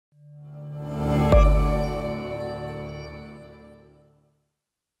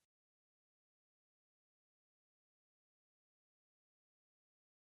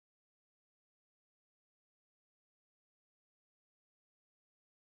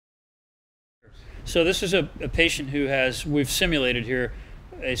So this is a patient who has, we've simulated here,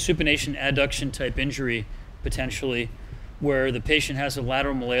 a supination adduction type injury, potentially, where the patient has a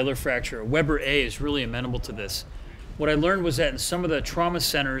lateral malleolar fracture. Weber A is really amenable to this. What I learned was that in some of the trauma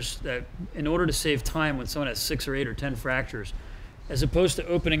centers, that in order to save time when someone has 6 or 8 or 10 fractures, as opposed to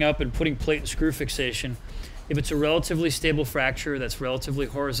opening up and putting plate and screw fixation, if it's a relatively stable fracture that's relatively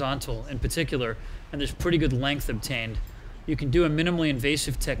horizontal in particular, and there's pretty good length obtained, you can do a minimally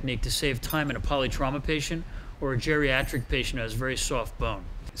invasive technique to save time in a polytrauma patient or a geriatric patient who has very soft bone.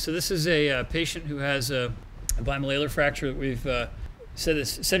 So this is a patient who has a bimalleolar fracture that we've said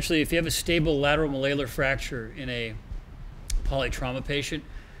this. Essentially, if you have a stable lateral malleolar fracture in a polytrauma patient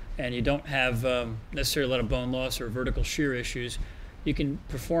and you don't have necessarily a lot of bone loss or vertical shear issues, you can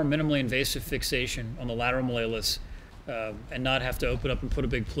perform minimally invasive fixation on the lateral malleolus and not have to open up and put a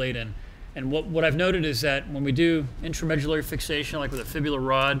big plate in. And what I've noted is that when we do intramedullary fixation, like with a fibular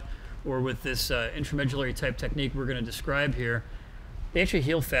rod or with this intramedullary type technique we're going to describe here, they actually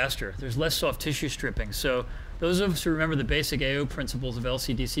heal faster. There's less soft tissue stripping. So those of us who remember the basic AO principles of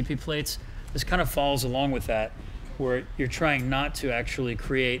LC-DCP plates, this kind of follows along with that, where you're trying not to actually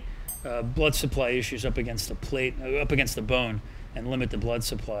create blood supply issues up against the plate, up against the bone, and limit the blood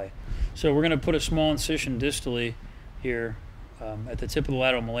supply. So we're going to put a small incision distally here at the tip of the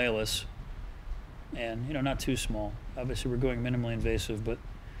lateral malleolus. And, you know, not too small. Obviously, we're going minimally invasive, but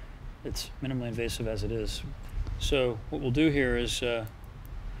it's minimally invasive as it is. So what we'll do here is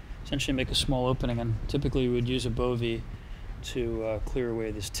essentially make a small opening, and typically we would use a bovie to clear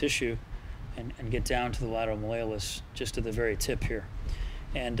away this tissue and get down to the lateral malleolus, just at the very tip here.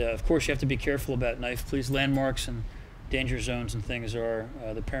 And of course, you have to be careful about knife. Please, landmarks and danger zones and things are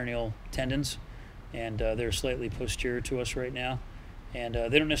the peroneal tendons, and they're slightly posterior to us right now. And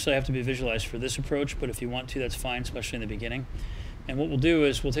they don't necessarily have to be visualized for this approach, but if you want to, that's fine, especially in the beginning. And what we'll do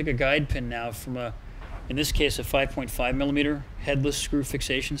is we'll take a guide pin now from in this case, a 5.5 millimeter headless screw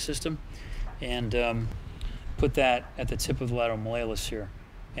fixation system, and put that at the tip of the lateral malleolus here.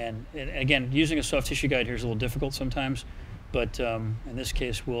 And again, using a soft tissue guide here is a little difficult sometimes, but in this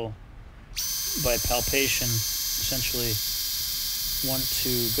case, we'll, by palpation, essentially want to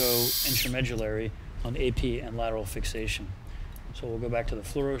go intramedullary on AP and lateral fixation. So we'll go back to the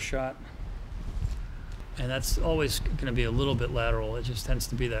fluoro shot. And that's always going to be a little bit lateral. It just tends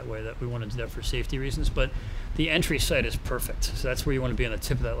to be that way, that we want to do that for safety reasons. But the entry site is perfect. So that's where you want to be on the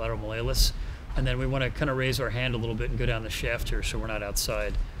tip of that lateral malleolus. And then we want to kind of raise our hand a little bit and go down the shaft here so we're not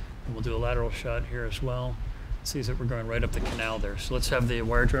outside. And we'll do a lateral shot here as well. See that we're going right up the canal there. So let's have the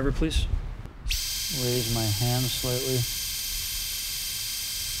wire driver, please. Raise my hand slightly.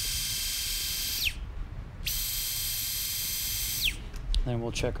 Then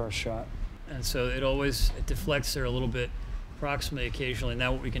we'll check our shot. And so it deflects there a little bit, proximally occasionally.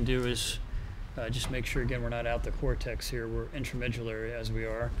 Now what we can do is just make sure, again, we're not out the cortex here. We're intramedullary as we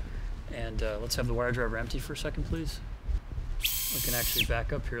are. And let's have the wire driver empty for a second, please. We can actually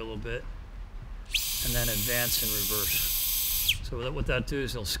back up here a little bit and then advance in reverse. So what that do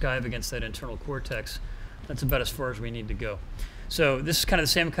is it'll skive against that internal cortex. That's about as far as we need to go. So this is kind of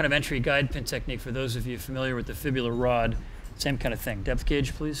the same kind of entry guide pin technique for those of you familiar with the fibular rod. Same kind of thing. Depth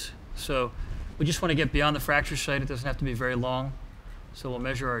gauge, please. So we just want to get beyond the fracture site. It doesn't have to be very long. So we'll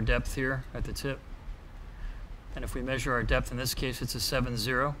measure our depth here at the tip. And if we measure our depth, in this case, it's a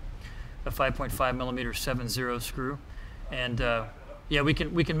 7-0, a 5.5 millimeter 7-0 screw. And yeah, we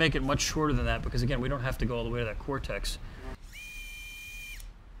can make it much shorter than that because, again, we don't have to go all the way to that cortex.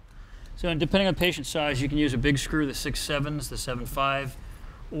 So depending on patient size, you can use a big screw, the 6.7s, the 7.5,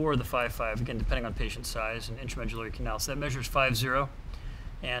 or the 5.5, again, depending on patient size and intramedullary canal. So that measures 5-0.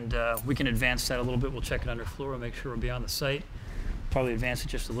 And we can advance that a little bit. We'll check it under fluoro, make sure we're beyond the site. Probably advance it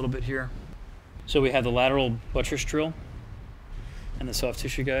just a little bit here. So we have the lateral buttress drill and the soft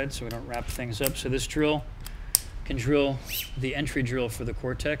tissue guide so we don't wrap things up. So this drill can drill the entry drill for the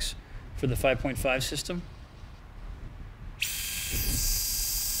cortex for the 5.5 system.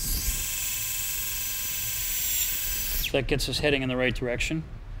 So that gets us heading in the right direction.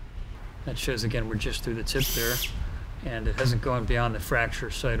 That shows, again, we're just through the tip there, and it hasn't gone beyond the fracture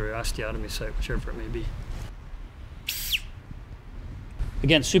site or osteotomy site, whichever it may be.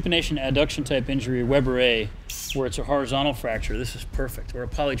 Again, supination adduction type injury, Weber A, where it's a horizontal fracture, this is perfect. Or a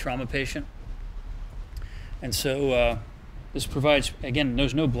polytrauma patient. And so this provides, again,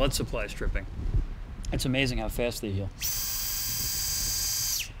 there's no blood supply stripping. It's amazing how fast they heal.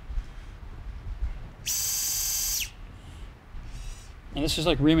 And this is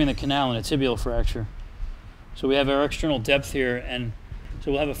like reaming the canal in a tibial fracture. So we have our external depth here, and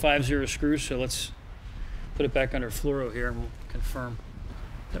so we'll have a 5-0 screw, so let's put it back under fluoro here and we'll confirm.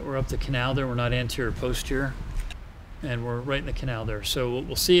 that we're up the canal there. We're not anterior posterior, and we're right in the canal there. So what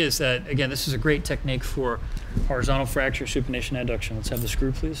we'll see is that, again, this is a great technique for horizontal fracture supination adduction. Let's have the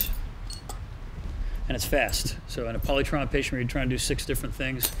screw, please. And it's fast. So in a polytrauma patient where you're trying to do 6 different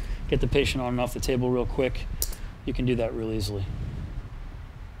things, get the patient on and off the table real quick, you can do that real easily.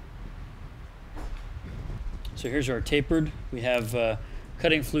 So here's our tapered. We have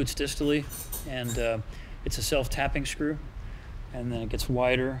cutting flutes distally, and it's a self-tapping screw. And then it gets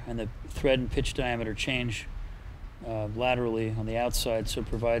wider, and the thread and pitch diameter change laterally on the outside, so it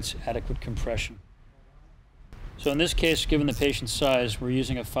provides adequate compression. So in this case, given the patient's size, we're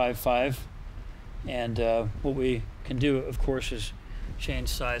using a 5.5, and what we can do, of course, is change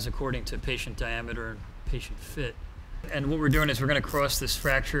size according to patient diameter and patient fit. And what we're doing is we're going to cross this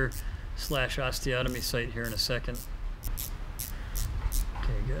fracture / osteotomy site here in a second.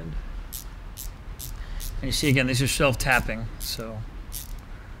 Okay, good. And you see, again, these are self-tapping, so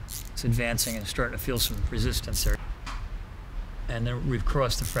it's advancing and starting to feel some resistance there. And then we've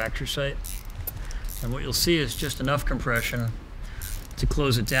crossed the fracture site. And what you'll see is just enough compression to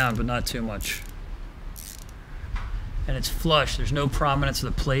close it down, but not too much. And it's flush. There's no prominence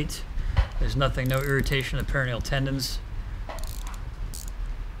of the plate. There's nothing, no irritation of the perineal tendons.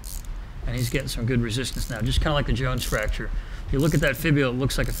 And he's getting some good resistance now, just kind of like the Jones fracture. If you look at that fibula, it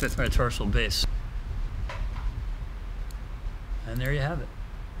looks like a 5th metatarsal base. And there you have it.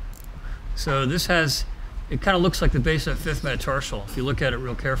 So this has, it kind of looks like the base of 5th metatarsal if you look at it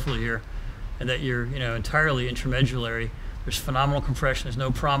real carefully here, and that you're, entirely intramedullary. There's phenomenal compression, there's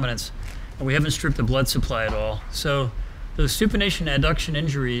no prominence, and we haven't stripped the blood supply at all. So those supination adduction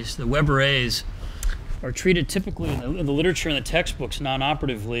injuries, the Weber A's, are treated typically in the literature and the textbooks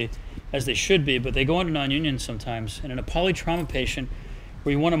non-operatively, as they should be, but they go into non-union sometimes. And in a polytrauma patient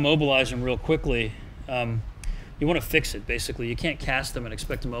where you want to mobilize them real quickly, you want to fix it, basically. You can't cast them and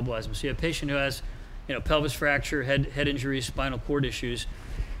expect to mobilize them. So you have a patient who has, pelvis fracture, head injuries, spinal cord issues,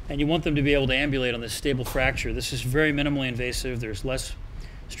 and you want them to be able to ambulate on this stable fracture. This is very minimally invasive. There's less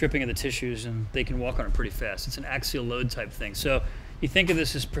stripping of the tissues, and they can walk on it pretty fast. It's an axial load type thing. So you think of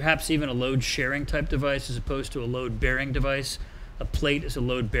this as perhaps even a load sharing type device as opposed to a load bearing device. A plate is a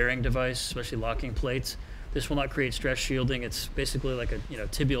load bearing device, especially locking plates. This will not create stress shielding. It's basically like a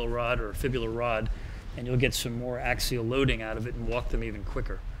tibial rod or a fibular rod, and you'll get some more axial loading out of it and walk them even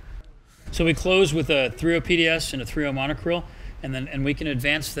quicker. So we close with a 3.0 PDS and a 3.0 monocryl, and we can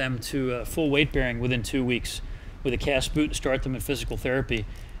advance them to full weight bearing within 2 weeks with a cast boot and start them in physical therapy.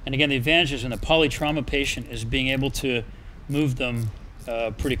 And again, the advantages in a polytrauma patient is being able to move them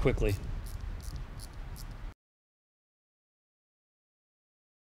pretty quickly.